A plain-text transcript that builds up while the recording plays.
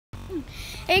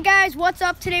Hey guys, what's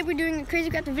up? Today we're doing a Crazy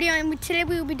Crafted video, and today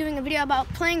we will be doing a video about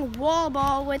playing wall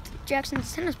ball with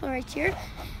Jackson's tennis ball right here.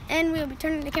 And we will be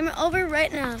turning the camera over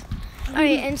right now.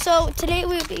 Alright, and so today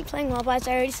we will be playing wall ball, as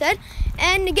I already said.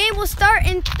 And the game will start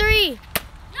in 3,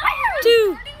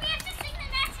 2.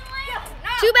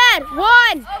 Too bad.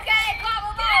 1.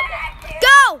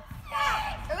 Go!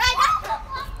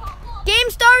 Game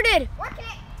started. We're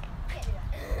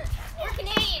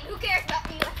Canadian. Who cares about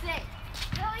the USA?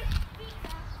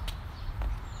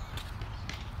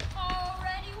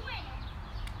 Already winning.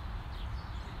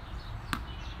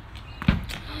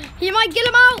 He might get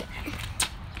him out.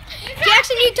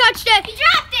 Jackson, you touched it. He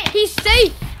dropped it. He's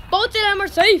safe. Both of them are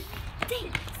safe.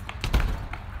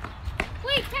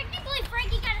 Wait, technically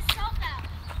Frankie got himself out.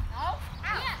 No?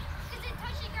 Yeah, because it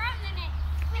touched the ground and then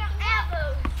it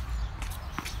elbows.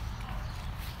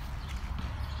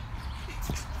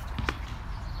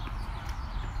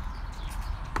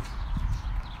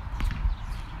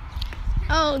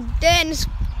 Oh, then this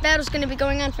battle's going to be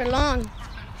going on for long.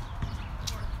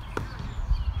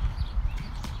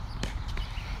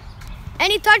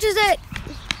 And he touches it.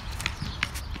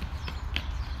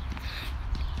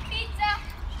 Pizza.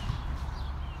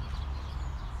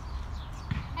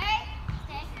 Hey,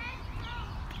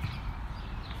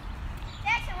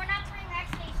 Jackson, we're not playing Max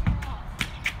Station at all.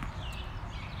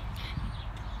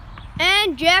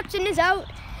 And Jackson is out.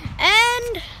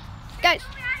 And guys,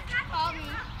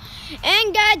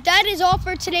 that is all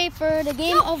for today for the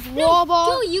game of wall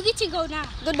ball. You get to go now.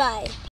 Goodbye.